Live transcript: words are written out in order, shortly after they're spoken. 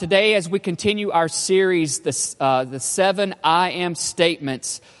Today, as we continue our series, the 7 I am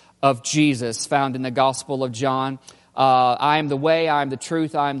statements of Jesus found in the Gospel of John. I am the way, I am the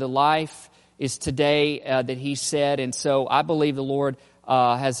truth, I am the life is today that he said. And so I believe the Lord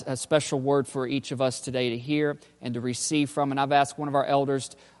has a special word for each of us today to hear and to receive from. And I've asked one of our elders,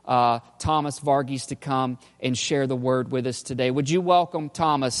 Thomas Varughes, to come and share the word with us today. Would you welcome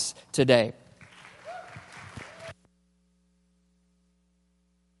Thomas today?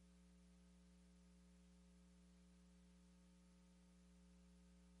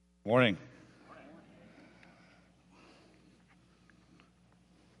 Morning.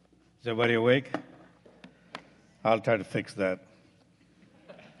 Is everybody awake? I'll try to fix that.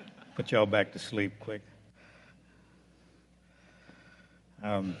 Put y'all back to sleep quick.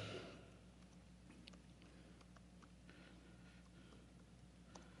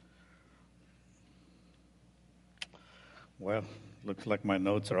 Well, looks like my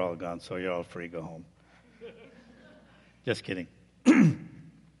notes are all gone, so you're all free to go home. Just kidding.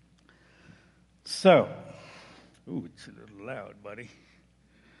 So, it's a little loud, buddy.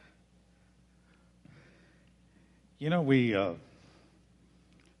 You know,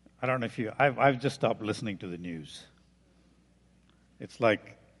 I don't know if I've just stopped listening to the news. It's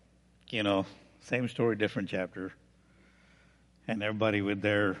like, same story, different chapter, and everybody with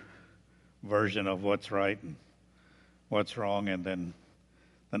their version of what's right and what's wrong, and then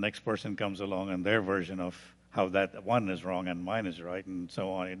the next person comes along and their version of how that one is wrong and mine is right, and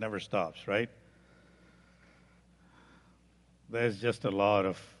so on. It never stops, right? There's just a lot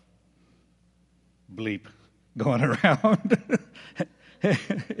of bleep going around,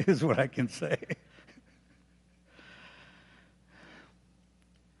 is what I can say.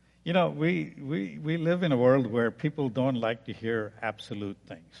 You know, we live in a world where people don't like to hear absolute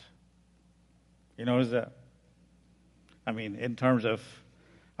things. You notice that? I mean, in terms of,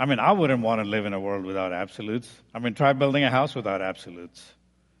 I wouldn't want to live in a world without absolutes. Try building a house without absolutes.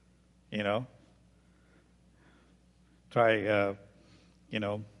 Try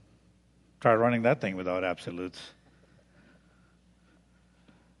running that thing without absolutes.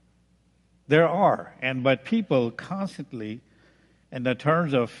 There are, but people constantly, in the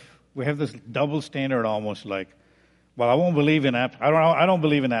terms of, we have this double standard almost like, well, I won't believe in, I don't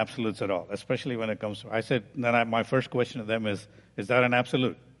believe in absolutes at all, especially when it comes to, I said, my first question to them is that an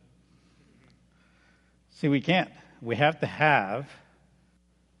absolute? See, we can't. We have to have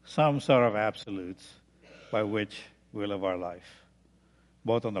some sort of absolutes by which we live our life,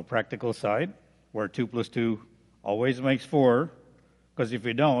 both on the practical side, where 2 + 2 always makes 4, because if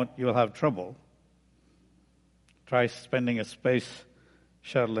you don't, you'll have trouble. Try spending a space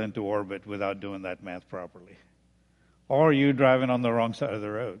shuttle into orbit without doing that math properly. Or you driving on the wrong side of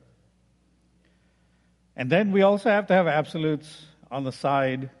the road. And then we also have to have absolutes on the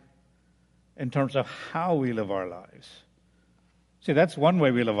side in terms of how we live our lives. See, that's one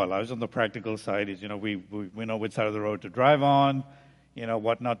way we live our lives. On the practical side is, we know which side of the road to drive on,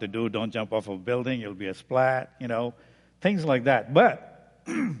 what not to do. Don't jump off a building, you'll be a splat, things like that. But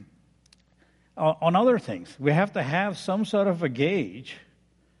on other things, we have to have some sort of a gauge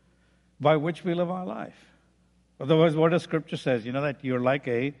by which we live our life. Otherwise, what the Scripture says, that you're like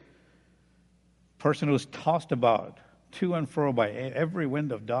a person who's tossed about to and fro by every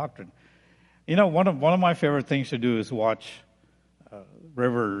wind of doctrine. One of my favorite things to do is watch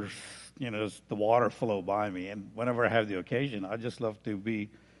rivers, the water flow by me. And whenever I have the occasion, I just love to be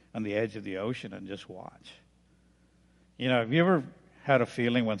on the edge of the ocean and just watch. Have you ever had a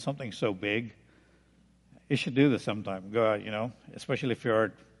feeling when something's so big? You should do this sometime. Go out, especially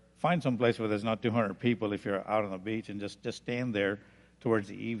if find some place where there's not 200 people, if you're out on the beach, and just stand there towards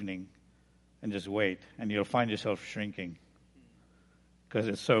the evening and just wait. And you'll find yourself shrinking because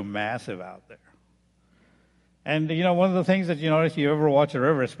it's so massive out there. And, one of the things that you notice, you ever watch a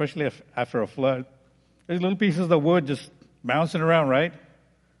river, especially after a flood, there's little pieces of wood just bouncing around, right?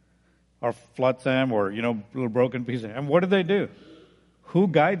 Or flotsam or, little broken pieces. And what do? Who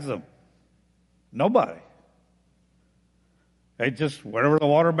guides them? Nobody. It just, wherever the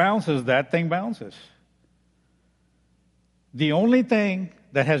water bounces, that thing bounces. The only thing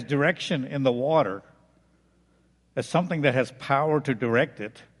that has direction in the water is something that has power to direct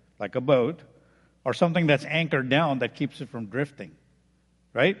it, like a boat, or something that's anchored down that keeps it from drifting,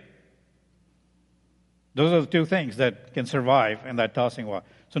 right? Those are the two things that can survive in that tossing water.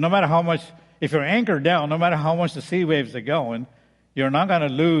 So no matter how much, if you're anchored down, no matter how much the sea waves are going, you're not going to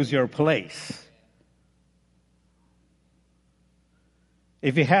lose your place.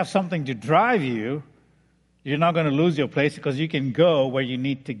 If you have something to drive you, you're not going to lose your place because you can go where you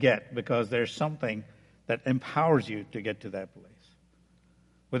need to get because there's something that empowers you to get to that place.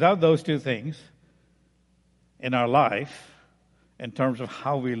 Without those two things in our life, in terms of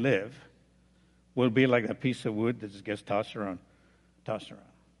how we live, we'll be like a piece of wood that just gets tossed around.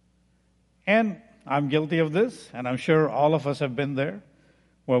 And I'm guilty of this, and I'm sure all of us have been there,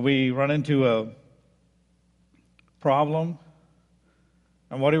 where we run into a problem,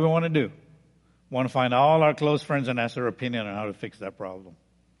 and what do we want to do? We want to find all our close friends and ask their opinion on how to fix that problem.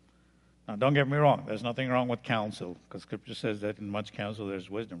 Now, don't get me wrong. There's nothing wrong with counsel, because Scripture says that in much counsel there's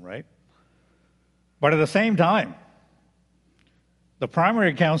wisdom, right? But at the same time, the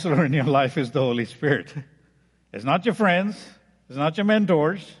primary counselor in your life is the Holy Spirit. It's not your friends. It's not your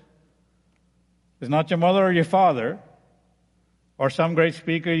mentors. It's not your mother or your father or some great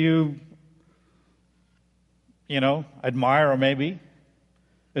speaker you admire or maybe.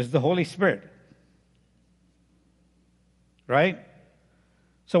 It's the Holy Spirit. Right?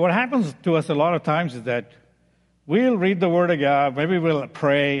 So what happens to us a lot of times is that we'll read the Word of God, maybe we'll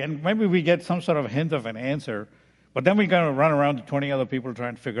pray, and maybe we get some sort of hint of an answer, but then we're going to run around to 20 other people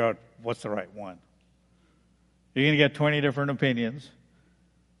trying to figure out what's the right one. You're going to get 20 different opinions.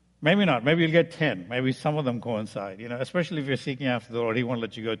 Maybe not. Maybe you'll get 10. Maybe some of them coincide. Especially if you're seeking after the Lord, He won't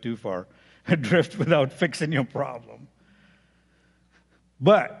let you go too far and drift without fixing your problem.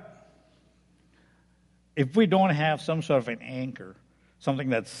 But if we don't have some sort of an anchor, something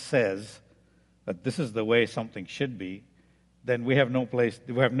that says that this is the way something should be, then we have no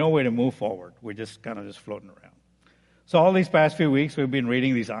way to move forward. We're just kind of just floating around. So all these past few weeks, we've been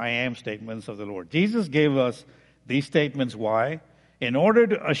reading these I am statements of the Lord. Jesus gave us these statements. Why? In order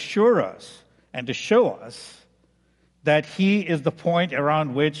to assure us and to show us that He is the point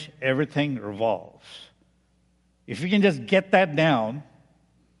around which everything revolves. If you can just get that down,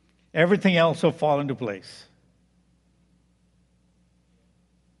 everything else will fall into place.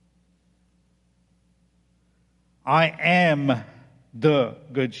 I am the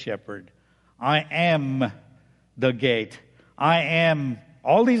good shepherd. I am the gate. I am.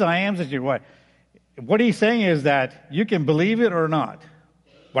 All these I ams that you're what He's saying is that you can believe it or not.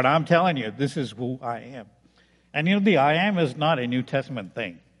 But I'm telling you, this is who I am. And the I am is not a New Testament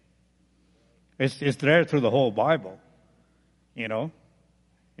thing. It's there through the whole Bible. One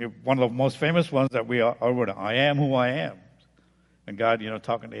of the most famous ones that we are I am who I am. And God,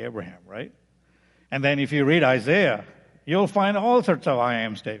 talking to Abraham, right? And then if you read Isaiah, you'll find all sorts of I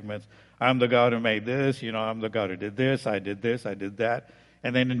am statements. I'm the God who made this, I'm the God who did this, I did that.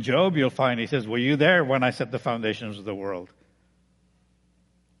 And then in Job, you'll find He says, were you there when I set the foundations of the world?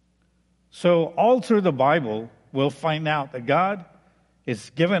 So all through the Bible, we'll find out that God has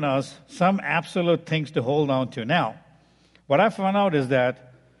given us some absolute things to hold on to. Now, what I found out is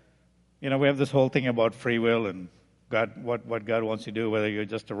that, we have this whole thing about free will and God, what God wants you to do, whether you're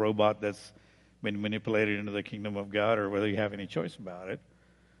just a robot that's been manipulated into the kingdom of God or whether you have any choice about it.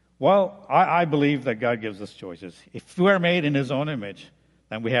 Well, I believe that God gives us choices. If we are made in His own image,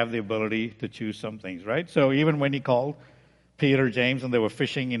 then we have the ability to choose some things, right? So even when He called Peter, James, and they were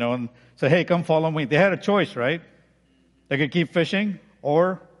fishing, and said, hey, come follow me. They had a choice, right? They could keep fishing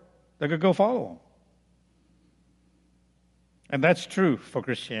or they could go follow Him. And that's true for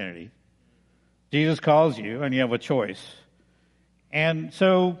Christianity. Jesus calls you and you have a choice. And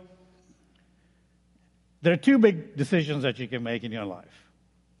so there are two big decisions that you can make in your life.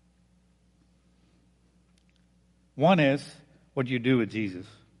 One is what you do with Jesus.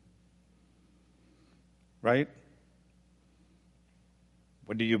 Right?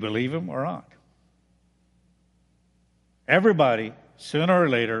 But do you believe Him or not? Everybody, sooner or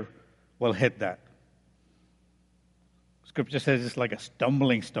later, will hit that. Scripture says it's like a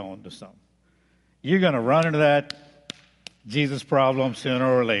stumbling stone to some. You're going to run into that Jesus problem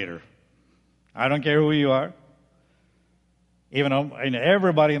sooner or later. I don't care who you are. Even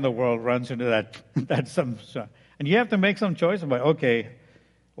everybody in the world runs into that. And you have to make some choice about, okay,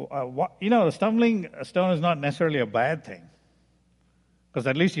 the stumbling stone is not necessarily a bad thing. Because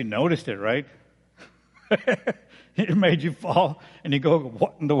at least you noticed it, right? It made you fall, and you go,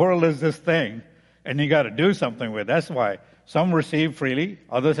 what in the world is this thing? And you got to do something with it. That's why some receive freely,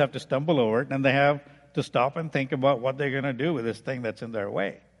 others have to stumble over it, and they have to stop and think about what they're going to do with this thing that's in their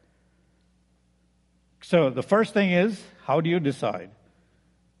way. So the first thing is, how do you decide?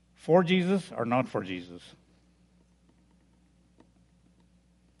 For Jesus or not for Jesus?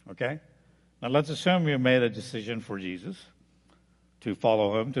 Okay? Now let's assume you made a decision for Jesus, to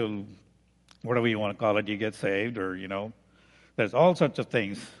follow Him, to whatever you want to call it, you get saved, or, there's all sorts of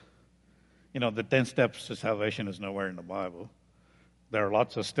things. The 10 steps to salvation is nowhere in the Bible. There are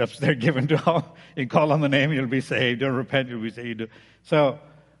lots of steps there given to how you call on the name, you'll be saved, or repent, you'll be saved. So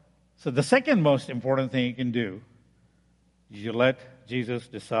the second most important thing you can do is you let Jesus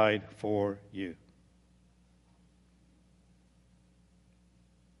decide for you.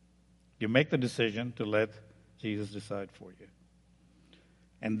 You make the decision to let Jesus decide for you.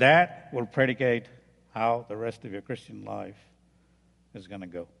 And that will predicate how the rest of your Christian life is going to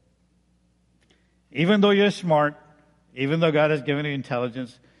go. Even though you're smart, even though God has given you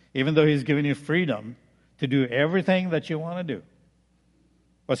intelligence, even though He's given you freedom to do everything that you want to do.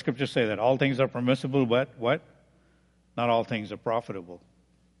 What scriptures say? That all things are permissible, but what? Not all things are profitable.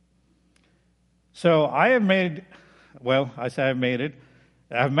 So I have made,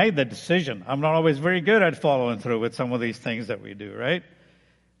 I've made the decision. I'm not always very good at following through with some of these things that we do, right?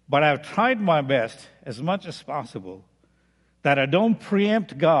 But I've tried my best as much as possible that I don't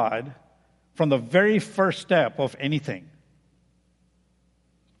preempt God from the very first step of anything.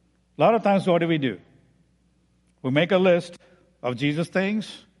 A lot of times, what do? We make a list of Jesus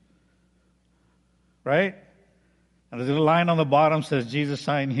things, right? And there's a little line on the bottom says, Jesus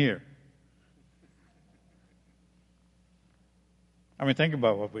sign here. I mean, think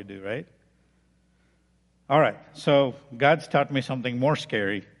about what we do, right? All right, so God's taught me something more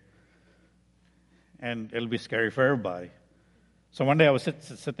scary, and it'll be scary for everybody. So one day I was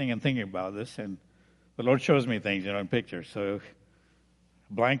sitting and thinking about this, and the Lord shows me things, in pictures. So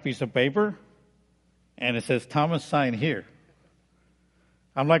a blank piece of paper, and it says, Thomas, sign here.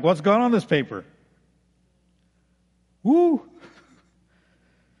 I'm like, what's going on this paper? Woo!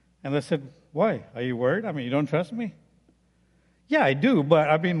 And I said, why? Are you worried? I mean, you don't trust me? Yeah, I do, but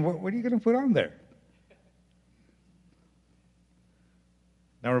I mean, what are you going to put on there?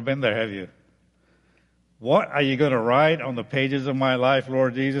 Never been there, have you? What are you going to write on the pages of my life,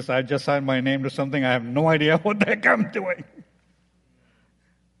 Lord Jesus? I just signed my name to something. I have no idea what the heck I'm doing.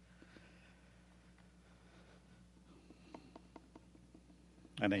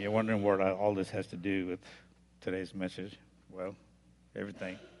 And then you're wondering what all this has to do with today's message. Well,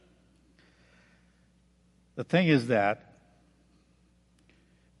 everything. The thing is that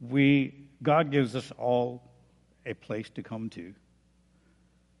God gives us all a place to come to.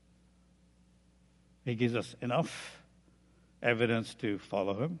 He gives us enough evidence to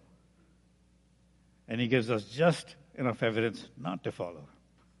follow Him. And He gives us just enough evidence not to follow Him.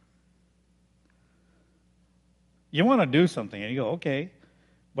 You want to do something, and you go, okay.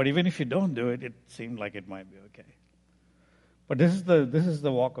 But even if you don't do it, it seemed like it might be okay. But this is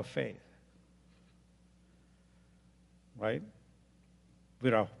the walk of faith. Right?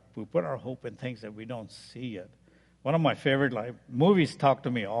 We put our hope in things that we don't see yet. One of my favorite movies talk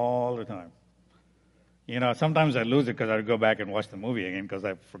to me all the time. Sometimes I lose it because I go back and watch the movie again because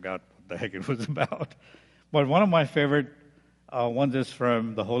I forgot what the heck it was about. But one of my favorite ones is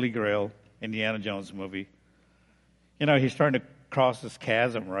from the Holy Grail, Indiana Jones movie. He's trying to cross this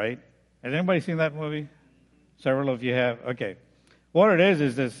chasm, right? Has anybody seen that movie? Several of you have? Okay. What it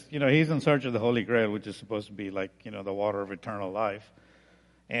is this, he's in search of the Holy Grail, which is supposed to be like, the water of eternal life.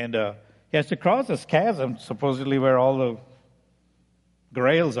 And he has to cross this chasm, supposedly where all the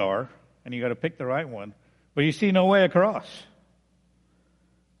grails are, and you got to pick the right one. But you see no way across.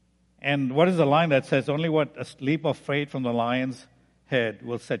 And what is the line that says, only what a leap of faith from the lion's head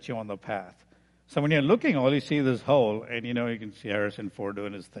will set you on the path? So when you're looking, all you see is this hole, and you can see Harrison Ford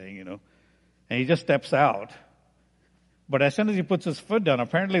doing his thing, and he just steps out. But as soon as he puts his foot down,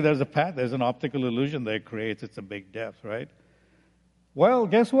 apparently there's a path, there's an optical illusion that it creates. It's a big depth, right? Well,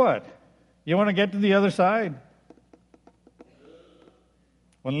 guess what? You want to get to the other side?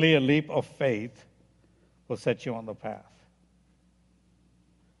 Only a leap of faith will set you on the path.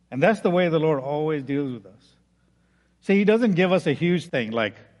 And that's the way the Lord always deals with us. See, He doesn't give us a huge thing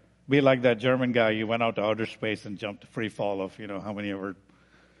like, be like that German guy who went out to outer space and jumped a free fall of, how many ever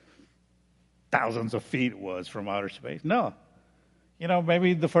thousands of feet it was from outer space. No.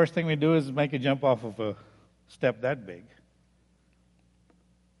 Maybe the first thing we do is make a jump off of a step that big.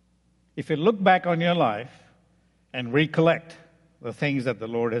 If you look back on your life and recollect the things that the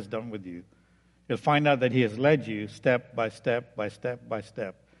Lord has done with you, you'll find out that He has led you step by step by step by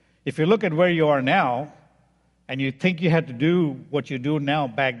step. If you look at where you are now, and you think you had to do what you do now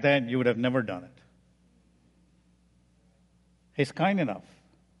back then, you would have never done it. He's kind enough.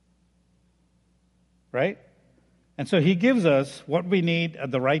 Right? And so He gives us what we need at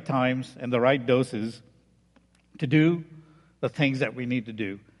the right times and the right doses to do the things that we need to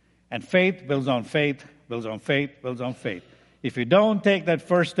do. And faith builds on faith, builds on faith, builds on faith. If you don't take that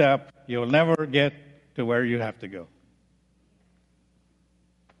first step, you'll never get to where you have to go.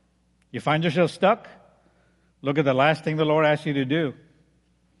 You find yourself stuck? Look at the last thing the Lord asked you to do.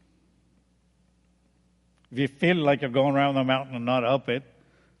 If you feel like you're going around the mountain and not up it,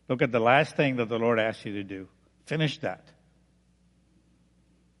 look at the last thing that the Lord asked you to do. Finish that.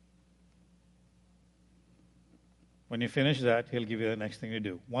 When you finish that, He'll give you the next thing to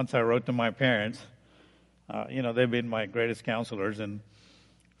do. Once I wrote to my parents, they've been my greatest counselors and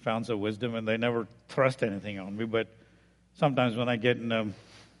fountains of wisdom, and they never thrust anything on me. But sometimes when I get in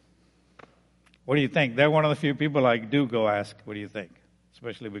what do you think? They're one of the few people I do go ask, what do you think?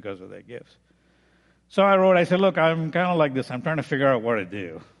 Especially because of their gifts. So I said, look, I'm kind of like this. I'm trying to figure out what to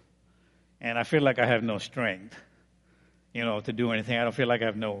do. And I feel like I have no strength, to do anything. I don't feel like I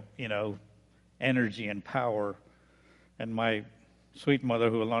have no, energy and power. And my sweet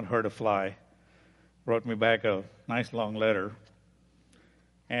mother, who will not hurt a fly, wrote me back a nice long letter.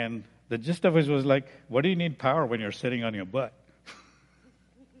 And the gist of it was like, what do you need power when you're sitting on your butt?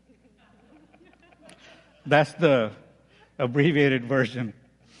 That's the abbreviated version.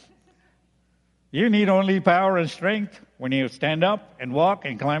 You need only power and strength when you stand up and walk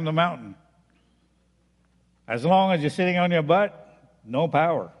and climb the mountain. As long as you're sitting on your butt, no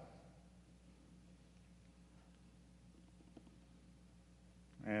power.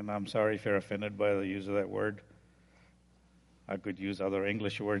 And I'm sorry if you're offended by the use of that word. I could use other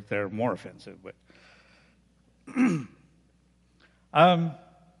English words that are more offensive. But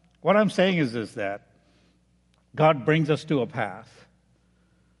what I'm saying is that God brings us to a path,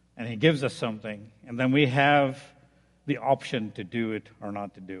 and He gives us something, and then we have the option to do it or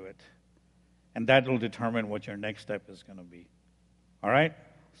not to do it. And that will determine what your next step is going to be. All right?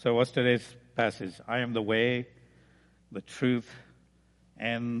 So what's today's passage? I am the way, the truth,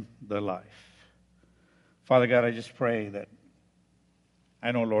 and the life. Father God, I just pray that,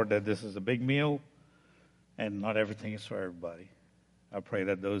 I know, Lord, that this is a big meal, and not everything is for everybody. I pray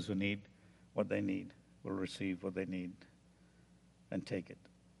that those who need what they need will receive what they need and take it.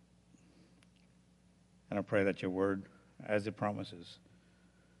 And I pray that your word, as it promises,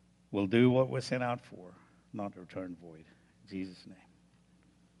 will do what we're sent out for, not return void. In Jesus'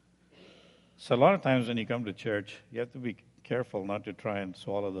 name. So a lot of times when you come to church, you have to be careful not to try and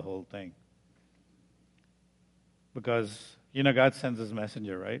swallow the whole thing. Because, God sends His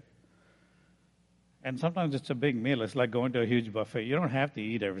messenger, right? And sometimes it's a big meal. It's like going to a huge buffet. You don't have to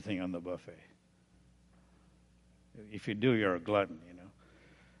eat everything on the buffet. If you do, you're a glutton,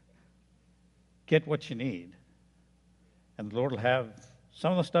 Get what you need. And the Lord will have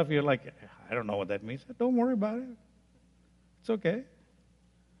some of the stuff you're like, I don't know what that means. Don't worry about it. It's okay.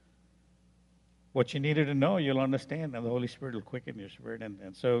 What you needed to know, you'll understand, and the Holy Spirit will quicken your spirit.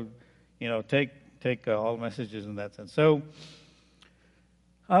 And so, take all messages in that sense. So,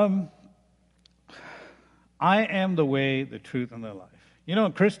 I am the way, the truth, and the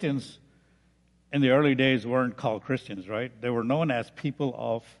life. Christians in the early days weren't called Christians, right? They were known as people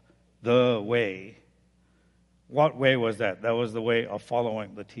of the way. What way was that? That was the way of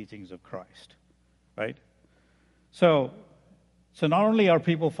following the teachings of Christ, right? So not only are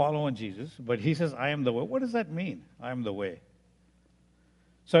people following Jesus, but He says, I am the way. What does that mean? I am the way.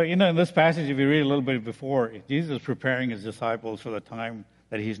 So, in this passage, if you read a little bit before, Jesus is preparing His disciples for the time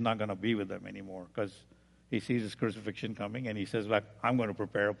that He's not going to be with them anymore, because He sees His crucifixion coming, and He says, I'm going to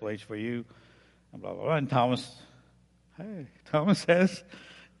prepare a place for you, and blah, blah, blah. And Thomas says,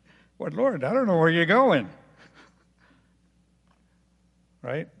 "What, Lord, I don't know where you're going."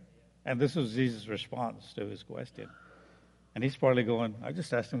 Right? And this was Jesus' response to his question. And he's probably going, I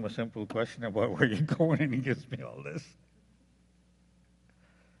just asked him a simple question about where you're going, and he gives me all this.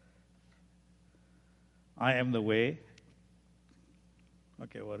 I am the way.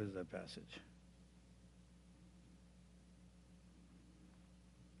 Okay, what is that passage?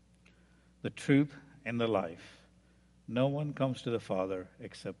 The truth and the life. No one comes to the Father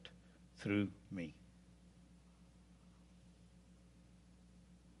except through me.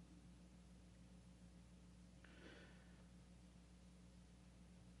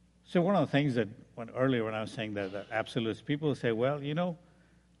 So one of the things that earlier when I was saying that absolutes, people say, well,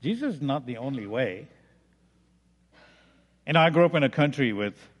 Jesus is not the only way. I grew up in a country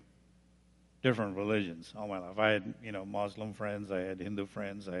with different religions all my life. I had, Muslim friends, I had Hindu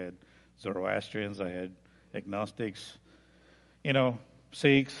friends, I had Zoroastrians, I had agnostics,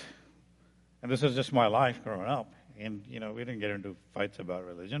 Sikhs. And this was just my life growing up. And, we didn't get into fights about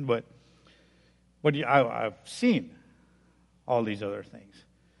religion, but I've seen all these other things.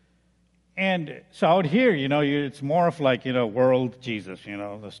 And so out here, it's more of like, world Jesus,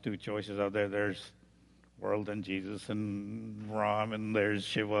 there's two choices out there. There's world and Jesus and Ram, and there's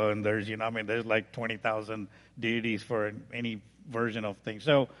Shiva, and there's, there's like 20,000 deities for any version of things.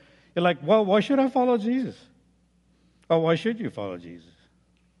 So you're like, well, why should I follow Jesus? Or why should you follow Jesus?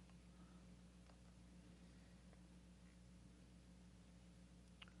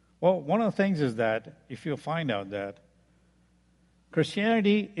 Well, one of the things is that if you find out that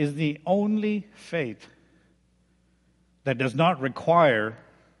Christianity is the only faith that does not require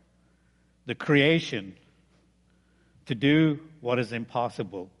the creation to do what is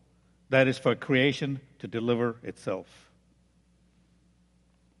impossible. That is for creation to deliver itself.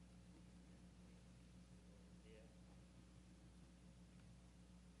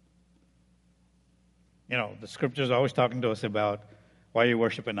 You know, the scripture is always talking to us about why you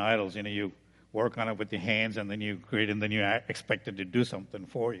worship in idols. You know, you work on it with your hands and then you create and then you expect it to do something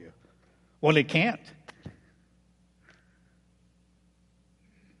for you. Well, it can't.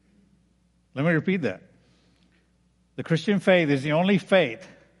 Let me repeat that. The Christian faith is the only faith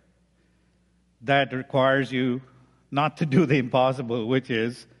that requires you not to do the impossible, which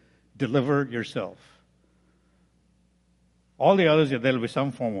is deliver yourself. All the others, there'll be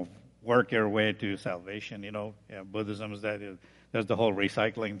some form of work your way to salvation. You know, Buddhism is that. There's the whole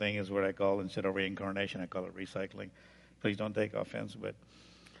recycling thing is what I call, instead of reincarnation, I call it recycling. Please don't take offense. But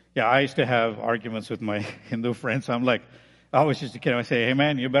yeah, I used to have arguments with my Hindu friends. I'm like, I always used to kid him. I say, hey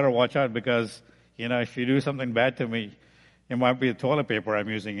man, you better watch out because, you know, if you do something bad to me, it might be the toilet paper I'm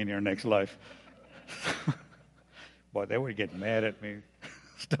using in your next life. Boy, they would get mad at me.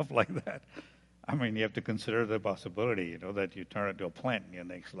 Stuff like that. I mean, you have to consider the possibility, you know, that you turn into a plant in your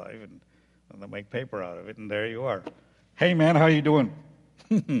next life and they'll make paper out of it, and there you are. Hey, man, how you doing?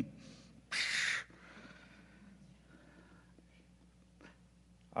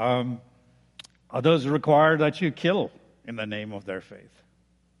 Others require that you kill in the name of their faith.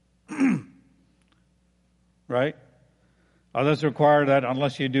 Right? Others require that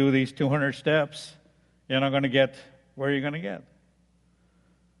unless you do these 200 steps, you're not going to get where you're going to get.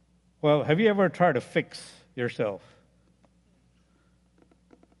 Well, have you ever tried to fix yourself?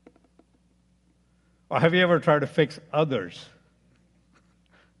 Or have you ever tried to fix others?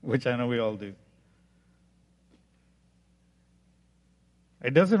 Which I know we all do.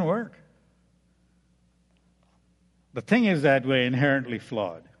 It doesn't work. The thing is that we're inherently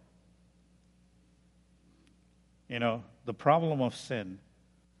flawed. You know, the problem of sin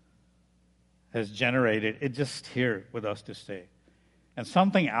has generated, it's just here with us to stay. And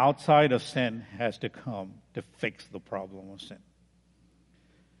something outside of sin has to come to fix the problem of sin.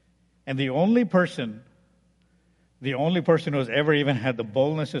 And the only person who has ever even had the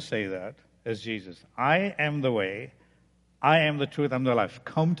boldness to say that is Jesus. I am the way, I am the truth, I'm the life.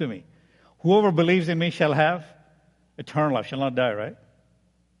 Come to me. Whoever believes in me shall have eternal life, shall not die, right?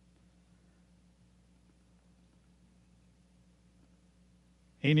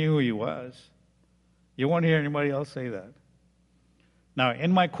 He knew who he was. You won't hear anybody else say that. Now,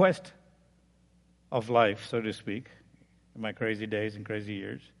 in my quest of life, so to speak, in my crazy days and crazy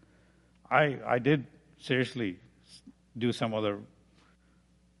years, I did seriously do some other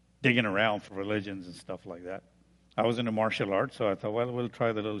digging around for religions and stuff like that. I was into martial arts, so I thought, well, we'll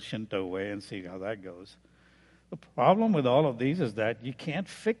try the little Shinto way and see how that goes. The problem with all of these is that you can't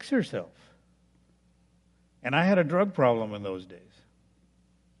fix yourself. And I had a drug problem in those days.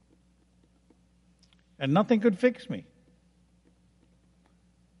 And nothing could fix me.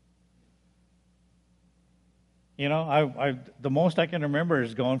 You know, the most I can remember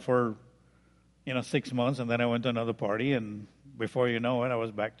is going for, 6 months, and then I went to another party, and before you know it, I was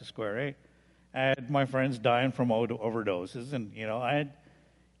back to square A. I had my friends dying from overdoses, and,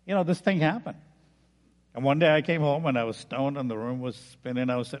 this thing happened. And one day I came home, and I was stoned, and the room was spinning.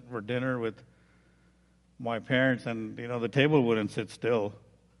 I was sitting for dinner with my parents, and, the table wouldn't sit still.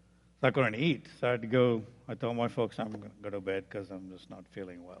 So I couldn't eat, so I had to go. I told my folks I'm going to go to bed because I'm just not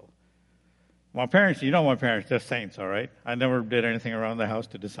feeling well. My parents, my parents, they're saints, all right? I never did anything around the house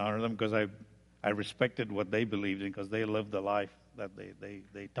to dishonor them because I respected what they believed in because they lived the life that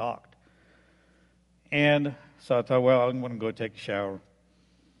they talked. And so I thought, well, I'm going to go take a shower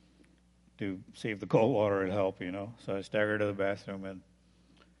to see if the cold water would help, So I staggered to the bathroom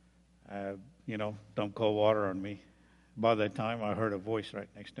and, dumped cold water on me. By that time, I heard a voice right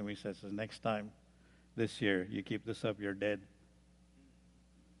next to me says, next time this year you keep this up, you're dead.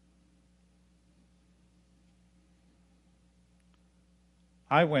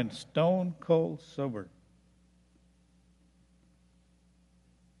 I went stone cold sober.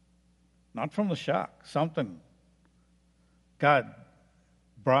 Not from the shock. Something. God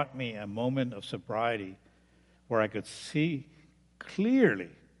brought me a moment of sobriety where I could see clearly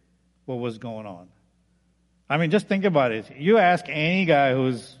what was going on. I mean, just think about it. You ask any guy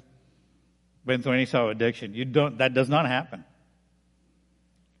who's been through any sort of addiction, that does not happen.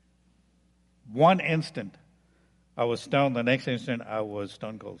 One instant, I was stoned. The next instant, I was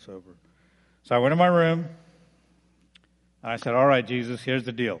stone cold sober. So I went to my room, and I said, all right, Jesus, here's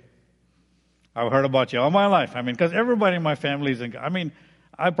the deal. I've heard about you all my life. I mean, because everybody in my family is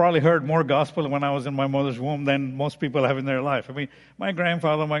I probably heard more gospel when I was in my mother's womb than most people have in their life. I mean, my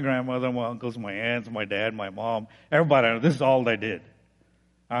grandfather, my grandmother, my uncles, my aunts, my dad, my mom, everybody, this is all they did.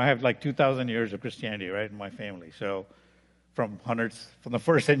 I have like 2,000 years of Christianity, right, in my family. So from the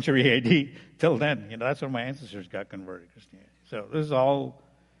first century AD till then, that's when my ancestors got converted to Christianity. So this is all.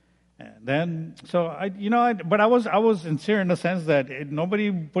 And then, so but I was sincere in the sense that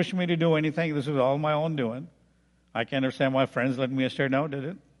nobody pushed me to do anything. This was all my own doing. I can't understand why friends led me astray. No, did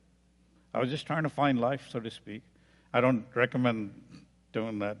it? I was just trying to find life, so to speak. I don't recommend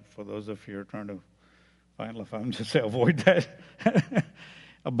doing that for those of you who are trying to find life. I'm just saying avoid that.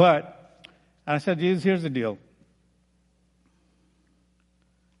 But I said, Jesus, here's the deal.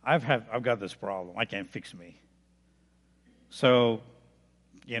 I've got this problem. I can't fix me. So,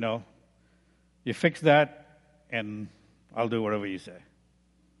 you fix that, and I'll do whatever you say.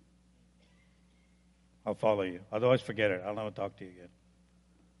 I'll follow you. Otherwise, forget it. I'll never talk to you again.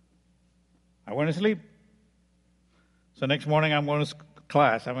 I went to sleep. So next morning, I'm going to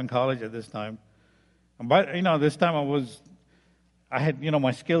class. I'm in college at this time. But, this time I had,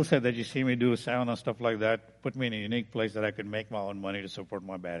 my skill set that you see me do sound and stuff like that, put me in a unique place that I could make my own money to support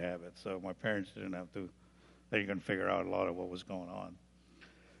my bad habits. So my parents didn't have to, they could figure out a lot of what was going on.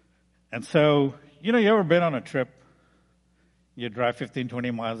 And so, you ever been on a trip? You drive 15,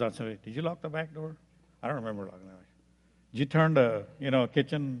 20 miles outside. Did you lock the back door? I don't remember locking the back. Did you turn the,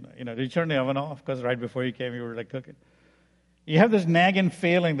 kitchen, did you turn the oven off? Because right before you came, you were cooking. You have this nagging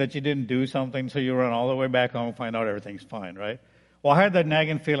feeling that you didn't do something, so you run all the way back home and find out everything's fine, right? Well, I had that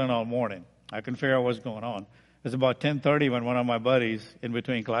nagging feeling all morning. I couldn't figure out what's going on. It was about 10:30 when one of my buddies, in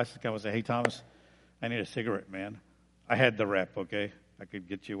between classes, came and said, "Hey, Thomas, I need a cigarette, man." I had the rep, okay? I could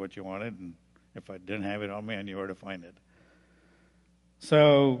get you what you wanted, and if I didn't have it on me, I knew where to find it.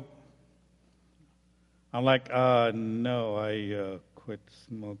 So I'm like, no, I quit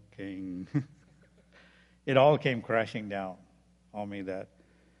smoking. It all came crashing down on me that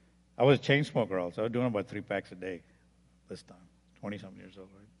I was a chain smoker also. I was doing about 3 packs a day this time, 20-something years old,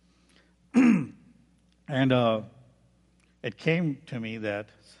 right? And it came to me that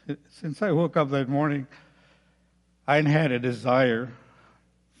since I woke up that morning, I hadn't had a desire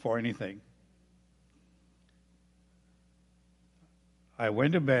for anything. I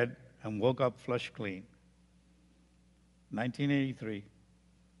went to bed and woke up flush clean. 1983.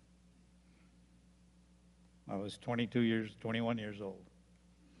 I was 21 years old.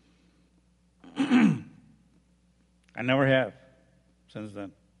 I never have since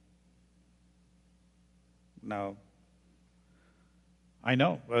then. Now, I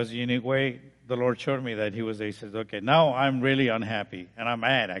know it was a unique way the Lord showed me that He says, okay, now I'm really unhappy, and I'm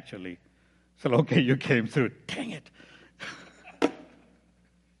mad, actually. So, okay, you came through. Dang it.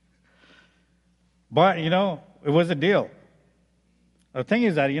 But, it was a deal. The thing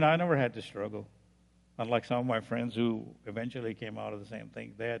is that, I never had to struggle. Unlike some of my friends who eventually came out of the same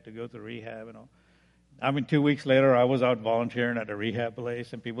thing. They had to go through rehab and all. 2 weeks later, I was out volunteering at a rehab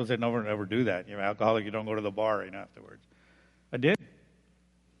place, and people said, never do that. You're an alcoholic, you don't go to the bar, afterwards. I did.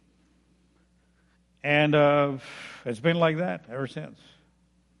 And it's been like that ever since.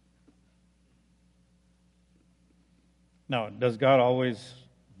 Now, does God always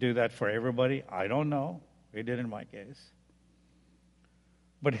do that for everybody? I don't know. He did in my case.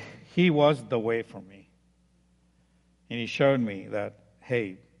 But He was the way for me. And He showed me that,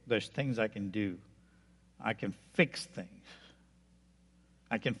 hey, there's things I can do. I can fix things.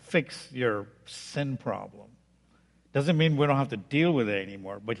 I can fix your sin problem. Doesn't mean we don't have to deal with it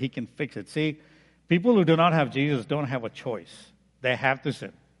anymore, but He can fix it. See, people who do not have Jesus don't have a choice. They have to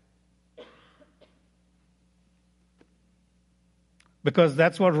sin. Because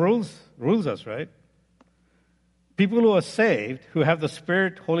that's what rules us, right? People who are saved, who have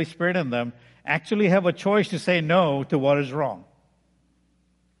the Holy Spirit in them, actually have a choice to say no to what is wrong.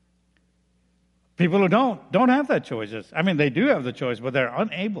 People who don't have that choice. They do have the choice, but they're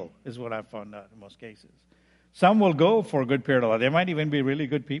unable, is what I've found out in most cases. Some will go for a good period of life. They might even be really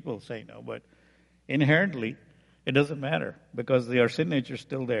good people saying no, but inherently, it doesn't matter because their sin nature is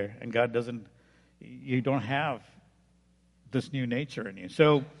still there, and God doesn't, you don't have this new nature in you.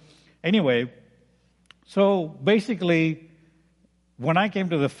 So, anyway, basically, when I came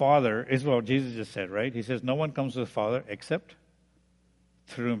to the Father, is what Jesus just said, right? He says, no one comes to the Father except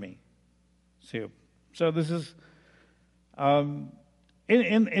through me. So this is, the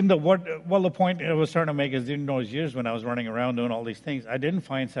point I was trying to make is in those years when I was running around doing all these things, I didn't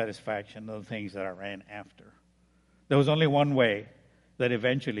find satisfaction in the things that I ran after. There was only one way that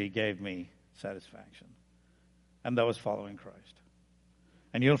eventually gave me satisfaction, and that was following Christ.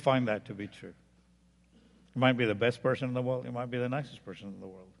 And you'll find that to be true. You might be the best person in the world. You might be the nicest person in the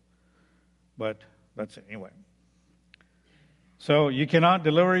world. But that's it anyway. So you cannot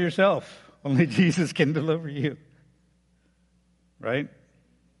deliver yourself. Only Jesus can deliver you. Right?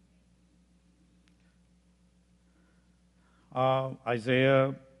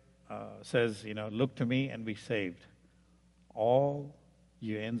 Isaiah says, look to me and be saved, all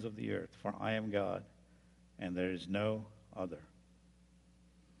you ends of the earth, for I am God, and there is no other.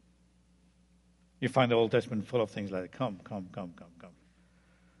 You find the Old Testament full of things like, come.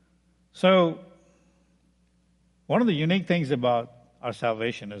 So, one of the unique things about our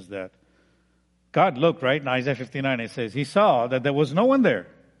salvation is that God looked, right, in Isaiah 59, it says, He saw that there was no one there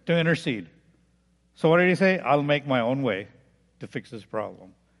to intercede. So what did He say? I'll make my own way to fix this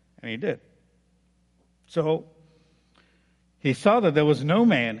problem. And He did. So, He saw that there was no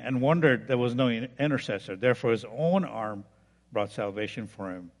man and wondered there was no intercessor. Therefore, His own arm brought salvation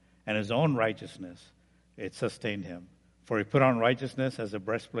for Him, and His own righteousness, it sustained Him. For He put on righteousness as a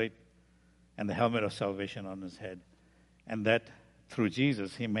breastplate and the helmet of salvation on His head. And that through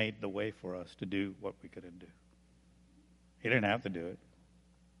Jesus, He made the way for us to do what we couldn't do. He didn't have to do it.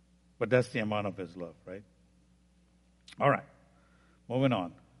 But that's the amount of His love, right? All right. Moving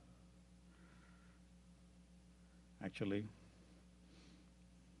on. Actually.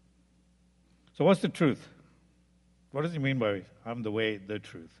 So what's the truth? What does He mean by I'm the way, the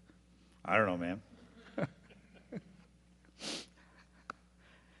truth? I don't know, man.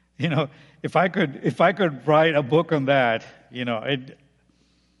 If I could write a book on that, it'd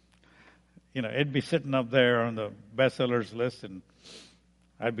be sitting up there on the bestsellers list, and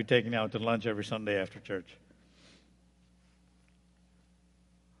I'd be taking it out to lunch every Sunday after church.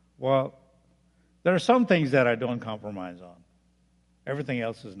 Well, there are some things that I don't compromise on. Everything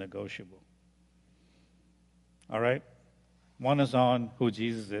else is negotiable. All right? One is on who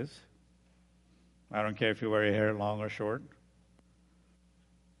Jesus is. I don't care if you wear your hair long or short.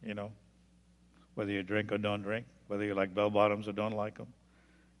 Whether you drink or don't drink, whether you like bell bottoms or don't like them,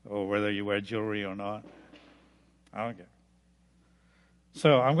 or whether you wear jewelry or not. I don't care.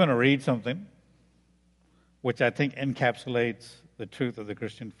 So I'm going to read something which I think encapsulates the truth of the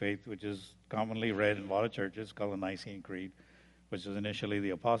Christian faith, which is commonly read in a lot of churches, called the Nicene Creed, which was initially the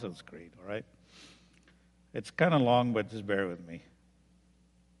Apostles' Creed, all right? It's kind of long, but just bear with me.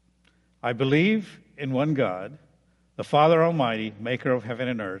 I believe in one God, the Father Almighty, maker of heaven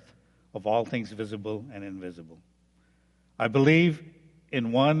and earth, of all things visible and invisible. I believe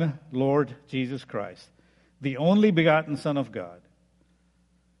in one Lord Jesus Christ, the only begotten Son of God,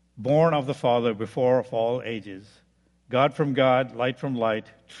 born of the Father before of all ages, God from God, light from light,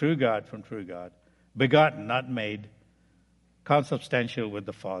 true God from true God, begotten, not made, consubstantial with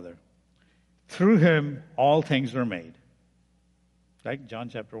the Father. Through Him all things were made. Right? John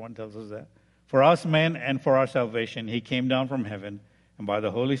chapter 1 tells us that. For us men and for our salvation, He came down from heaven, and by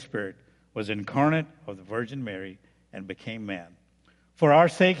the Holy Spirit was incarnate of the Virgin Mary and became man. For our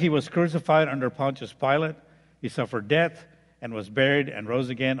sake He was crucified under Pontius Pilate. He suffered death and was buried and rose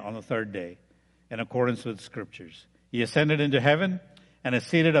again on the third day, in accordance with the Scriptures. He ascended into heaven and is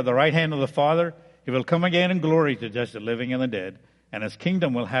seated at the right hand of the Father. He will come again in glory to judge the living and the dead, and His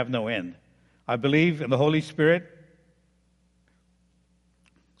kingdom will have no end. I believe in the Holy Spirit.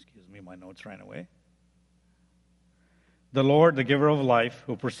 Excuse me, my notes ran away. The Lord, the giver of life,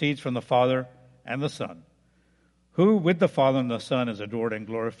 who proceeds from the Father and the Son, who with the Father and the Son is adored and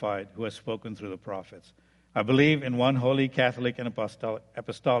glorified, who has spoken through the prophets. I believe in one holy Catholic and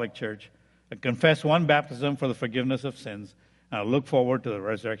apostolic church. I confess one baptism for the forgiveness of sins, and I look forward to the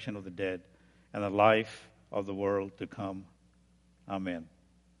resurrection of the dead and the life of the world to come. Amen.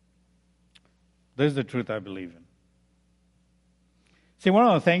 This is the truth I believe in. See, one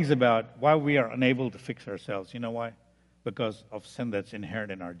of the things about why we are unable to fix ourselves, you know why? Because of sin that's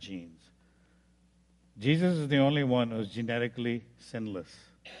inherent in our genes. Jesus is the only one who's genetically sinless.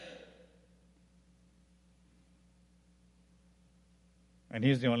 And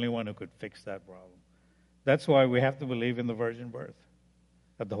He's the only one who could fix that problem. That's why we have to believe in the virgin birth.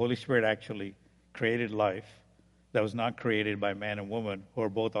 That the Holy Spirit actually created life that was not created by man and woman who are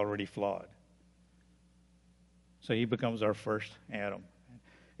both already flawed. So He becomes our first Adam.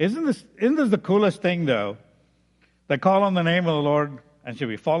 Isn't this the coolest thing, though? That call on the name of the Lord and shall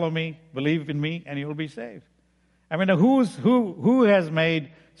we follow me, believe in me, and you will be saved. I mean, who has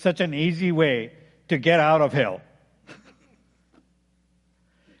made such an easy way to get out of hell?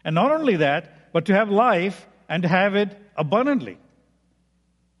 And not only that, but to have life and to have it abundantly.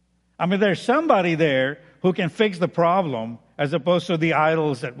 I mean, there's somebody there who can fix the problem as opposed to the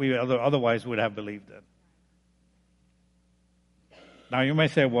idols that we otherwise would have believed in. Now you may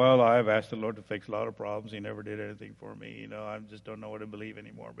say, well, I've asked the Lord to fix a lot of problems. He never did anything for me. I just don't know what to believe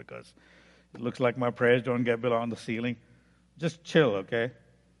anymore because it looks like my prayers don't get beyond the ceiling. Just chill, okay?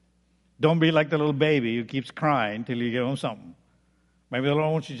 Don't be like the little baby who keeps crying till you give him something. Maybe the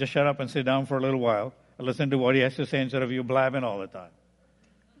Lord wants you to just shut up and sit down for a little while and listen to what he has to say instead of you blabbing all the time.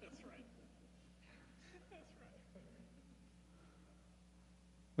 That's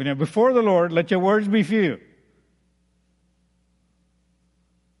right. Before the Lord, let your words be few.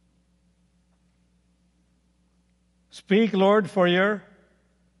 Speak, Lord, for your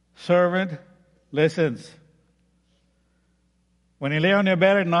servant listens. When you lay on your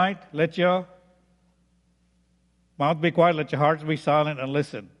bed at night, let your mouth be quiet, let your hearts be silent, and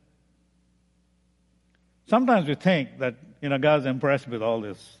listen. Sometimes we think that, God's impressed with all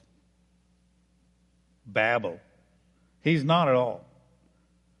this babble. He's not at all.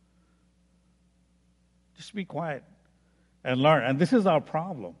 Just be quiet and learn. And this is our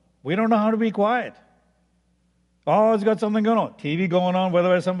problem. We don't know how to be quiet. Oh, it's got something going on. TV going on,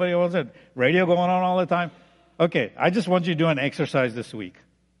 whether it's somebody else, radio going on all the time. Okay, I just want you to do an exercise this week.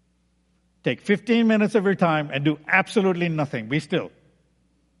 Take 15 minutes of your time and do absolutely nothing. Be still.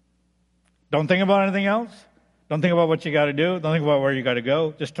 Don't think about anything else. Don't think about what you got to do. Don't think about where you got to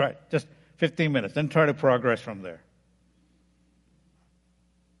go. Just try. Just 15 minutes. Then try to progress from there.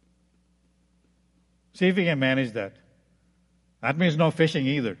 See if you can manage that. That means no fishing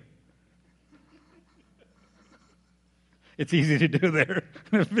either. It's easy to do there.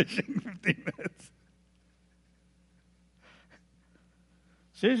 Fishing 15 minutes.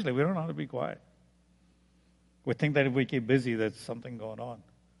 Seriously, we don't know how to be quiet. We think that if we keep busy, there's something going on.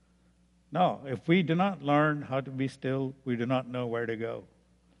 No, if we do not learn how to be still, we do not know where to go.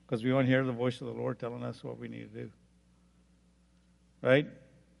 Because we won't hear the voice of the Lord telling us what we need to do. Right?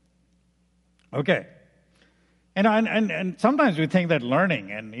 Okay. And sometimes we think that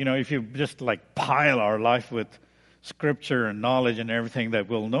learning, and if you just pile our life with Scripture and knowledge and everything, that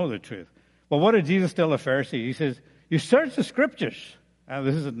we'll know the truth. Well, what did Jesus tell the Pharisees? He says, you search the Scriptures.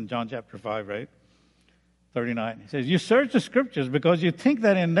 This is in John chapter 5, right? 39. He says, you search the Scriptures because you think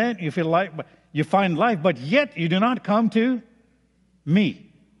that in that you find life, but yet you do not come to me.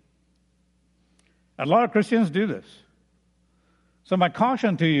 A lot of Christians do this. So my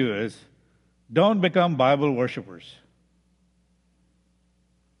caution to you is, don't become Bible worshipers.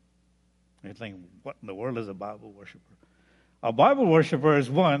 You think, what in the world is a Bible worshiper? A Bible worshiper is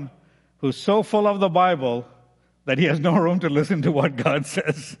one who's so full of the Bible that he has no room to listen to what God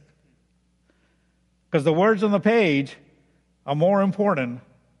says. Because the words on the page are more important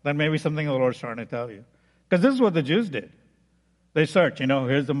than maybe something the Lord's trying to tell you. Because this is what the Jews did. They search,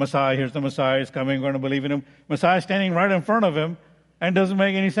 here's the Messiah is coming, we're going to believe in him. Messiah's standing right in front of him, and it doesn't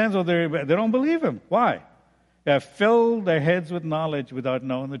make any sense. Or they don't believe him. Why? They have filled their heads with knowledge without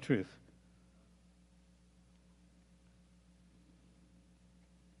knowing the truth.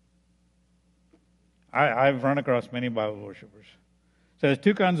 I've run across many Bible worshippers. So there's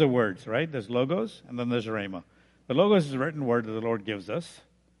two kinds of words, right? There's logos, and then there's rhema. The logos is a written word that the Lord gives us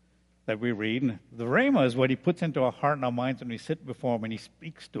that we read. And the rhema is what he puts into our heart and our minds when we sit before him and he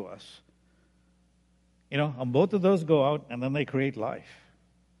speaks to us. And both of those go out and then they create life.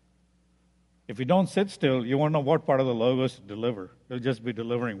 If you don't sit still, you won't know what part of the logos to deliver. You'll just be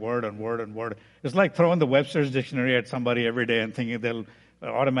delivering word and word and word. It's like throwing the Webster's dictionary at somebody every day and thinking they'll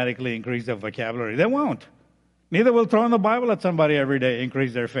automatically increase their vocabulary. They won't. Neither will throwing the Bible at somebody every day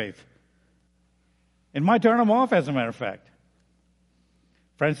increase their faith. It might turn them off, as a matter of fact.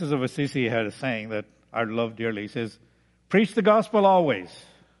 Francis of Assisi had a saying that I love dearly. He says, preach the gospel always.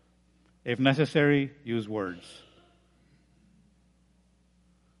 If necessary, use words.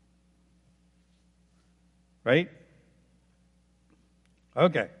 Right?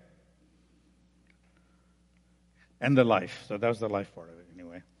 Okay. And the life. So that was the life part of it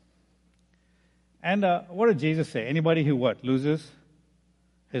anyway. And what did Jesus say? Anybody who loses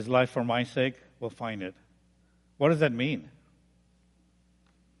his life for my sake will find it. What does that mean?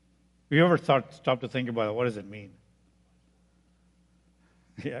 Have you ever stopped to think about it? What does it mean?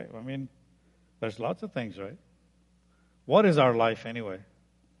 Yeah, there's lots of things, right? What is our life anyway?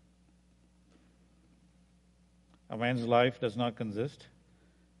 A man's life does not consist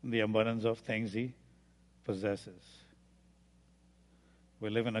in the abundance of things he possesses. We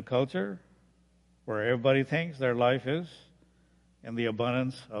live in a culture where everybody thinks their life is in the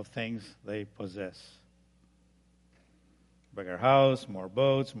abundance of things they possess. Bigger house, more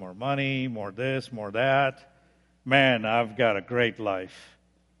boats, more money, more this, more that. Man, I've got a great life.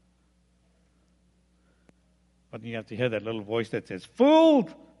 But you have to hear that little voice that says, fool,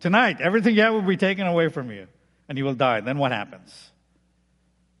 tonight everything you have will be taken away from you and you will die. Then what happens?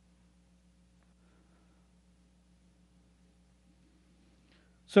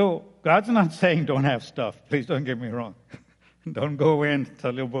 So God's not saying don't have stuff. Please don't get me wrong. Don't go away and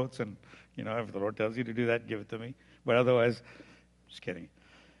sell your boats and, if the Lord tells you to do that, give it to me. But otherwise, just kidding.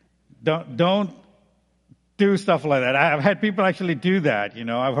 Don't do stuff like that. I've had people actually do that.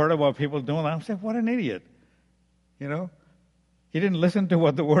 I've heard about people doing that. I'm saying, what an idiot. He didn't listen to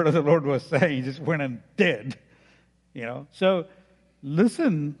what the word of the Lord was saying. He just went and did. So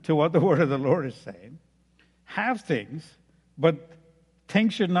listen to what the word of the Lord is saying. Have things, but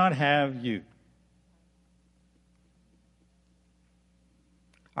things should not have you.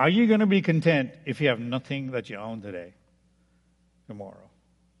 Are you going to be content if you have nothing that you own today, tomorrow?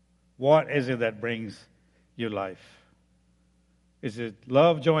 What is it that brings you life? Is it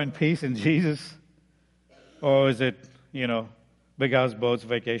love, joy, and peace in Jesus? Or is it, big house boats,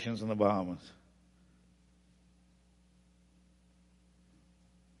 vacations in the Bahamas?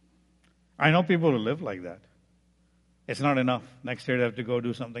 I know people who live like that. It's not enough. Next year they have to go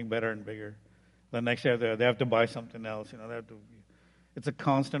do something better and bigger. The next year they have to buy something else. It's a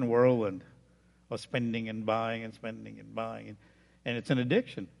constant whirlwind of spending and buying and spending and buying. And it's an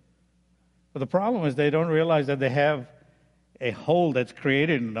addiction. But the problem is they don't realize that they have a hole that's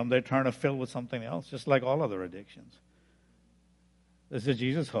created in them they're trying to fill with something else, just like all other addictions. This is a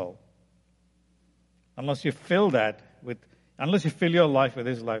Jesus hole. Unless you fill your life with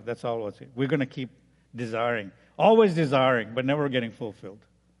His life, that's all it's. We're going to keep desiring. Always desiring, but never getting fulfilled.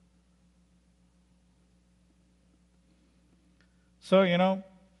 So,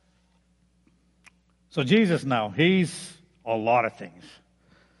 so Jesus now, He's a lot of things.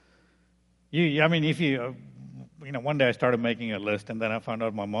 One day I started making a list, and then I found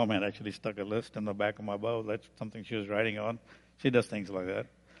out my mom had actually stuck a list in the back of my Bible. That's something she was writing on. She does things like that.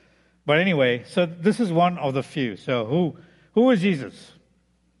 But anyway, so this is one of the few. So who is Jesus?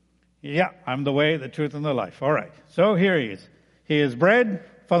 Yeah, I'm the way, the truth, and the life. All right. So here He is. He is bread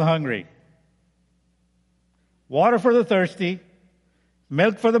for the hungry, water for the thirsty,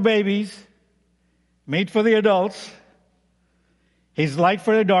 milk for the babies, meat for the adults. He's light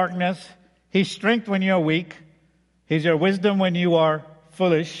for the darkness. He's strength when you're weak. He's your wisdom when you are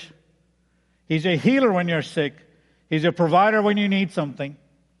foolish. He's a healer when you're sick. He's a provider when you need something.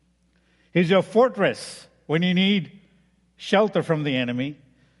 He's your fortress when you need shelter from the enemy.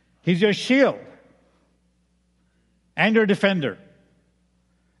 He's your shield and your defender.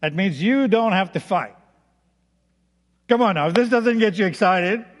 That means you don't have to fight. Come on now, if this doesn't get you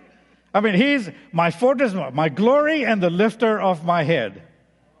excited. He's my fortress, my glory, and the lifter of my head.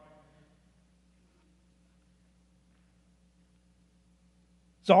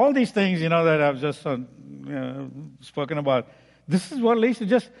 So all these things, that I've just spoken about, this is what leads to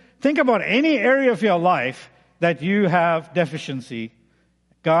just think about any area of your life that you have deficiency.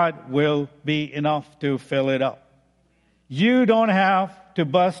 God will be enough to fill it up. You don't have to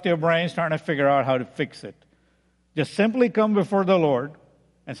bust your brains trying to figure out how to fix it. Just simply come before the Lord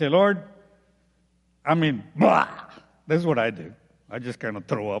and say, Lord, blah. This is what I do. I just kind of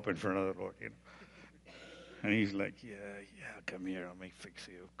throw up in front of the Lord, And He's like, yeah, come here. I'll fix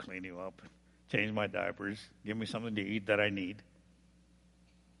you, clean you up, change my diapers, give me something to eat that I need.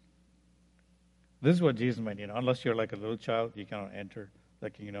 This is what Jesus meant, unless you're like a little child, you cannot enter the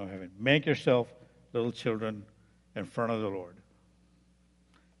kingdom of heaven. Make yourself little children in front of the Lord.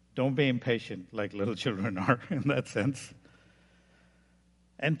 Don't be impatient like little children are in that sense.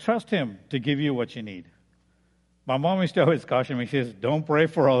 And trust Him to give you what you need. My mom used to always caution me. She says, don't pray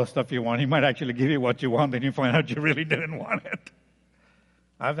for all the stuff you want. He might actually give you what you want, then you find out you really didn't want it.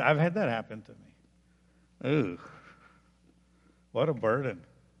 I've had that happen to me. Ooh, what a burden.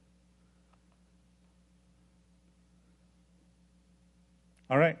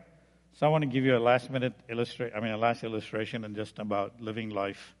 All right. So I want to give you a last illustration and just about living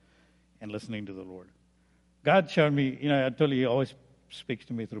life and listening to the Lord. God showed me, I told you He always speaks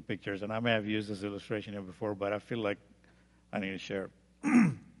to me through pictures, and I may have used this illustration here before, but I feel like I need to share it.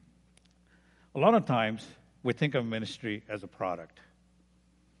 A lot of times we think of ministry as a product.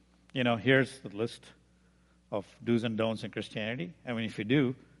 Here's the list of do's and don'ts in Christianity. If you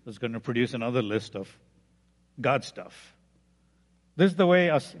do, it's going to produce another list of God stuff. This is the way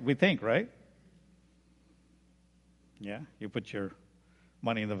we think, right? Yeah, you put your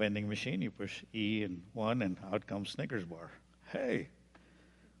money in the vending machine, you push E and 1, and out comes Snickers bar. Hey,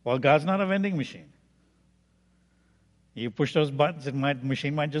 well, God's not a vending machine. You push those buttons, the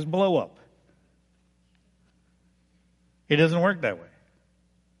machine might just blow up. It doesn't work that way.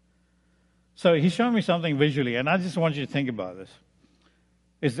 So He's showing me something visually, and I just want you to think about this.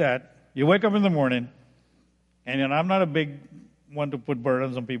 Is that you wake up in the morning, and I'm not a big one to put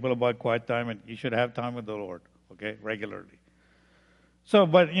burdens on people about quiet time, and you should have time with the Lord, okay, regularly. So,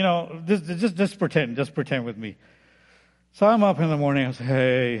 but, just pretend with me. So I'm up in the morning, I say,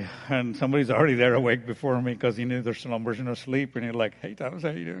 hey, and somebody's already there awake before me because their slumbers and no sleep, and you're like, hey, Thomas, how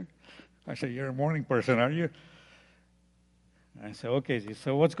you doing? I say, you're a morning person, aren't you? I say, okay,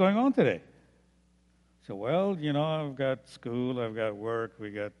 so what's going on today? So, well, I've got school, I've got work,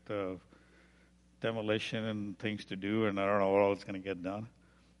 we got demolition and things to do, and I don't know what all it's going to get done.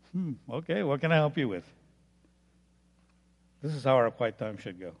 Okay, what can I help you with? This is how our quiet time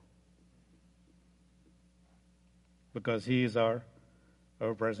should go. Because He is our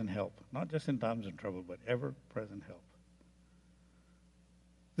ever-present help. Not just in times of trouble, but ever-present help.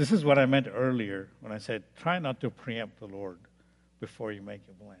 This is what I meant earlier when I said, try not to preempt the Lord before you make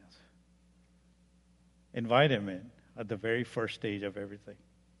your plans. Invite Him in at the very first stage of everything.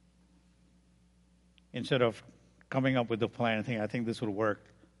 Instead of coming up with a plan and thinking, I think this will work,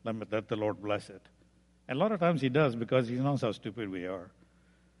 let the Lord bless it. And a lot of times He does because He knows how stupid we are.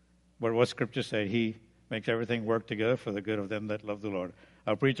 But what Scripture said, He makes everything work together for the good of them that love the Lord.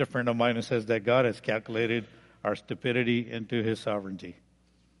 A preacher friend of mine who says that God has calculated our stupidity into His sovereignty.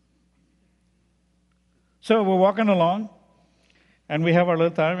 So we're walking along, and we have our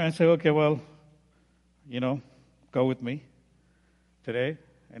little time, and I say, okay, well, go with me today.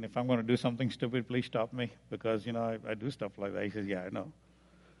 And if I'm going to do something stupid, please stop me because, I do stuff like that. He says, yeah, I know.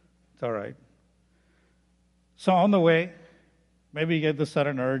 It's all right. So on the way, maybe you get the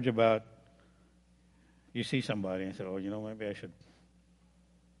sudden urge about, you see somebody and say, oh, maybe I should,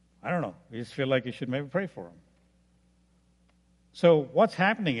 I don't know. You just feel like you should maybe pray for them. So what's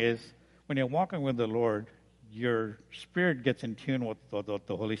happening is, when you're walking with the Lord, your spirit gets in tune with what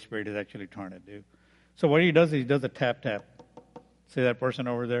the Holy Spirit is actually trying to do. So what He does is He does a tap, tap. See that person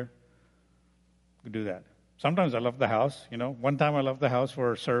over there? We do that. Sometimes I left the house. One time I left the house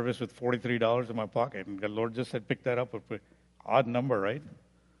for a service with $43 in my pocket, and the Lord just said, pick that up. Odd number, right?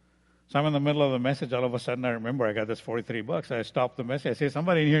 So I'm in the middle of the message. All of a sudden, I remember I got this $43. I stopped the message. I say,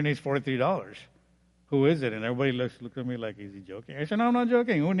 somebody in here needs $43. Who is it? And everybody looks at me like, is he joking? I said, no, I'm not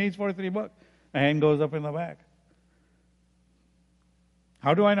joking. Who needs $43? My hand goes up in the back.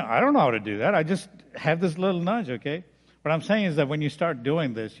 How do I know? I don't know how to do that. I just have this little nudge, okay? What I'm saying is that when you start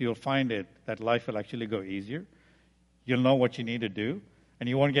doing this, you'll find that life will actually go easier. You'll know what you need to do, and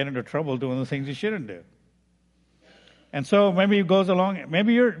you won't get into trouble doing the things you shouldn't do. And so maybe it goes along.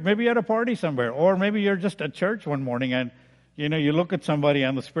 Maybe you're at a party somewhere, or maybe you're just at church one morning, and you look at somebody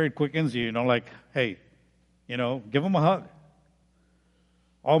and the Spirit quickens you. Like, hey, give them a hug.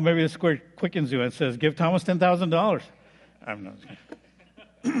 Or maybe the Spirit quickens you and says, give Thomas $10,000. I'm not.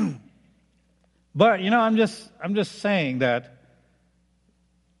 But I'm just saying that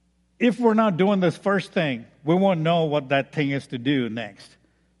if we're not doing this first thing, we won't know what that thing is to do next.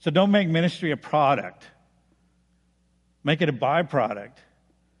 So don't make ministry a product. Make it a byproduct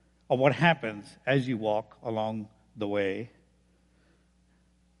of what happens as you walk along the way,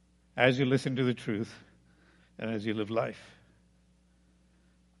 as you listen to the truth, and as you live life.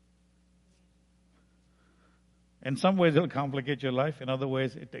 In some ways, it'll complicate your life. In other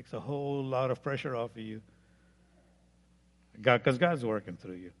ways, it takes a whole lot of pressure off of you. Because God's working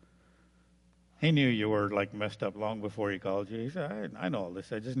through you. He knew you were messed up long before He called you. He said, I know all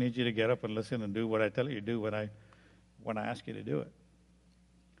this. I just need you to get up and listen and do what I tell you to do when I ask you to do it.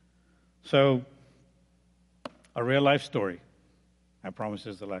 So, a real life story. I promise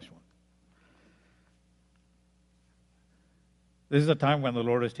this is the last one. This is a time when the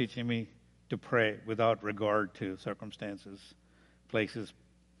Lord is teaching me to pray without regard to circumstances, places,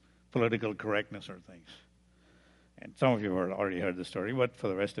 political correctness or things. And some of you have already heard the story, but for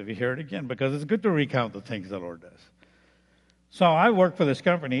the rest of you, hear it again, because it's good to recount the things the Lord does. So I work for this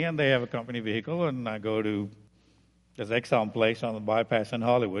company, and they have a company vehicle, and I go to this Exxon place on the bypass in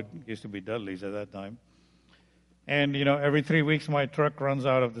Hollywood. It used to be Dudley's at that time. And, every 3 weeks my truck runs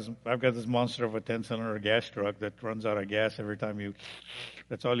out of this. I've got this monster of a 10-cylinder gas truck that runs out of gas every time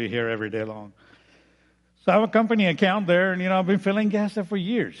that's all you hear every day long. So I have a company account there, and, I've been filling gas there for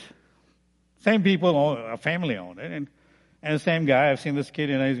years. Same people, a family owned it. And the same guy, I've seen this kid,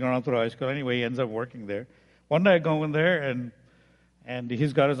 he's gone on through high school. Anyway, he ends up working there. One day I go in there, and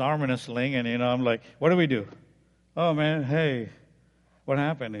he's got his arm in a sling, and, I'm like, what do we do? Oh, man, hey, what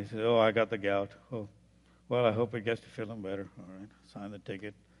happened? He said, oh, I got the gout. Oh. Well, I hope it gets to feeling better. All right, sign the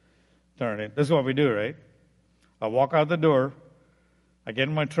ticket, turn it. This is what we do, right? I walk out the door, I get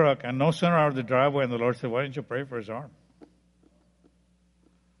in my truck, and no sooner out of the driveway, and the Lord said, why didn't you pray for his arm?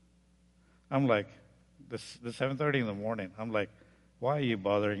 I'm like, this 7:30 in the morning. I'm like, why are you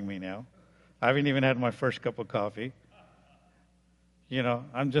bothering me now? I haven't even had my first cup of coffee.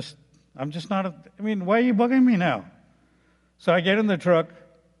 I'm just not, why are you bugging me now? So I get in the truck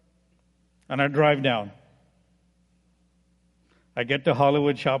and I drive down. I get to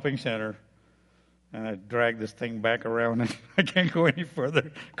Hollywood Shopping Center and I drag this thing back around and I can't go any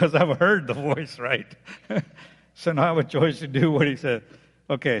further because I've heard the voice, right? So now I have a choice to do what he said.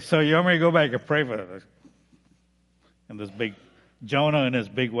 Okay, so you want me to go back and pray for this? And this big Jonah in his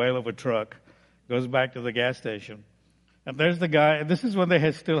big whale of a truck goes back to the gas station. And there's the guy. This is when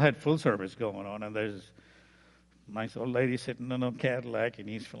they still had full service going on. And there's a nice old lady sitting in a Cadillac, and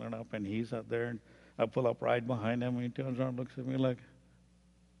he's filling up, and he's out there. And I pull up right behind him, and he turns around and looks at me like.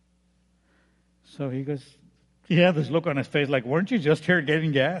 So he goes, he had this look on his face like, weren't you just here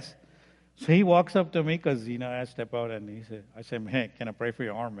getting gas? So he walks up to me because, I step out, and I said, hey, can I pray for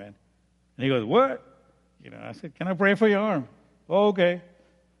your arm, man? And he goes, what? I said, can I pray for your arm? Oh, okay.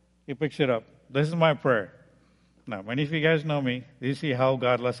 He picks it up. This is my prayer. Now, many of you guys know me. You see how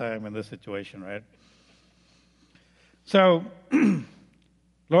godless I am in this situation, right? So,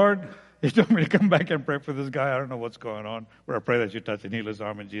 Lord, you told me to come back and pray for this guy. I don't know what's going on. But I pray that you touch and heal his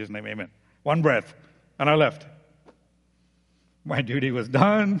arm in Jesus' name. Amen. One breath. And I left. My duty was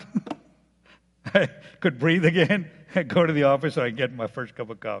done. I could breathe again. I go to the office so I get my first cup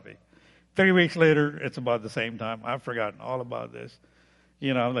of coffee. 3 weeks later, it's about the same time. I've forgotten all about this.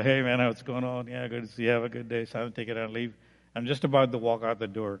 I'm like, hey, man, what's going on? Yeah, good to see you. Have a good day. So I'm taking it and leave. I'm just about to walk out the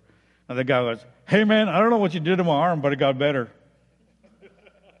door. And the guy goes, hey, man, I don't know what you did to my arm, but it got better.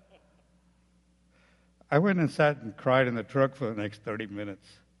 I went and sat and cried in the truck for the next 30 minutes,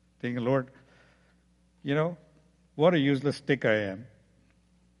 thinking, Lord, what a useless stick I am.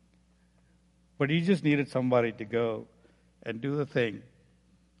 But he just needed somebody to go and do the thing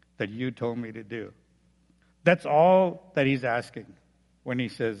that you told me to do. That's all that he's asking when he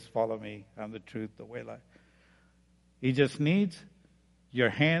says, follow me, I'm the truth, the way, life. He just needs your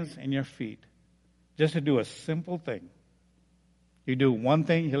hands and your feet just to do a simple thing. You do one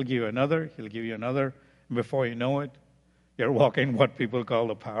thing, he'll give you another, he'll give you another. And before you know it, you're walking what people call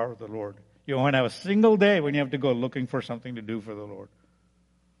the power of the Lord. You won't have a single day when you have to go looking for something to do for the Lord.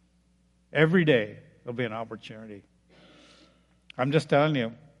 Every day there'll be an opportunity. I'm just telling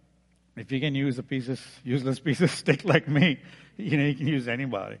you, if you can use a useless piece of stick like me, you can use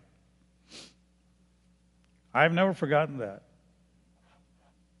anybody. I've never forgotten that.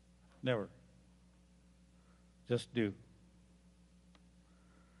 Never. Just do.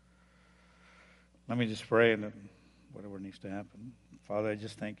 Let me just pray and then whatever needs to happen. Father, I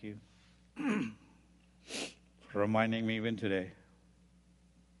just thank you for reminding me even today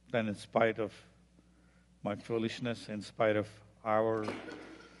that in spite of my foolishness, in spite of our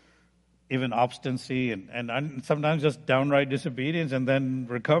even obstinacy and sometimes just downright disobedience and then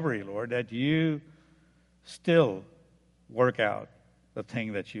recovery, Lord, that you still work out the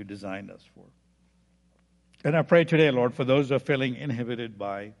thing that you designed us for. And I pray today, Lord, for those who are feeling inhibited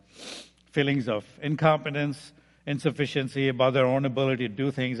by feelings of incompetence, insufficiency, about their own ability to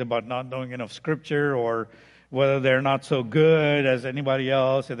do things, about not knowing enough scripture, or whether they're not so good as anybody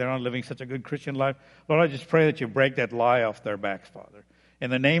else, or they're not living such a good Christian life. Lord, I just pray that you break that lie off their backs, Father. In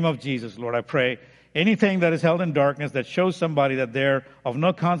the name of Jesus, Lord, I pray anything that is held in darkness that shows somebody that they're of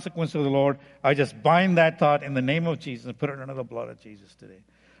no consequence to the Lord, I just bind that thought in the name of Jesus and put it under the blood of Jesus today.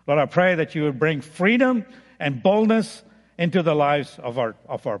 Lord, I pray that you would bring freedom and boldness into the lives of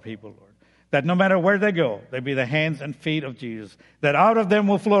our people, Lord. That no matter where they go, they be the hands and feet of Jesus. That out of them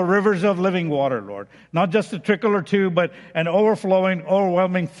will flow rivers of living water, Lord. Not just a trickle or two, but an overflowing,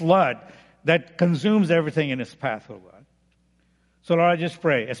 overwhelming flood that consumes everything in its path, oh God. So, Lord, I just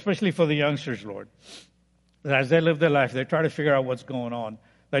pray, especially for the youngsters, Lord, that as they live their life, they try to figure out what's going on,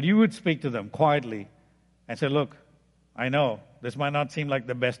 that you would speak to them quietly and say, look, I know this might not seem like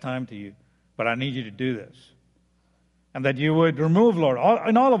the best time to you, but I need you to do this. And that you would remove, Lord,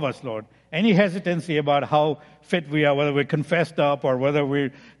 in all of us, Lord, any hesitancy about how fit we are, whether we're confessed up or whether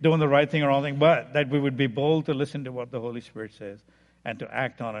we're doing the right thing or wrong thing, but that we would be bold to listen to what the Holy Spirit says and to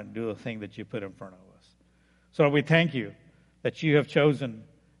act on it and do the thing that you put in front of us. So we thank you that you have chosen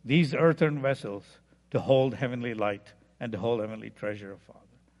these earthen vessels to hold heavenly light and to hold heavenly treasure, Father.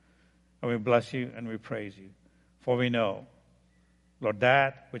 And we bless you and we praise you. For we know, Lord,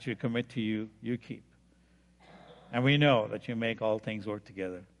 that which we commit to you, you keep. And we know that you make all things work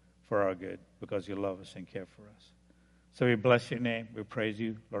together for our good because you love us and care for us. So we bless your name. We praise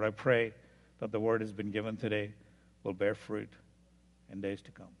you. Lord, I pray that the word has been given today will bear fruit in days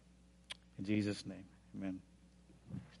to come. In Jesus' name, amen.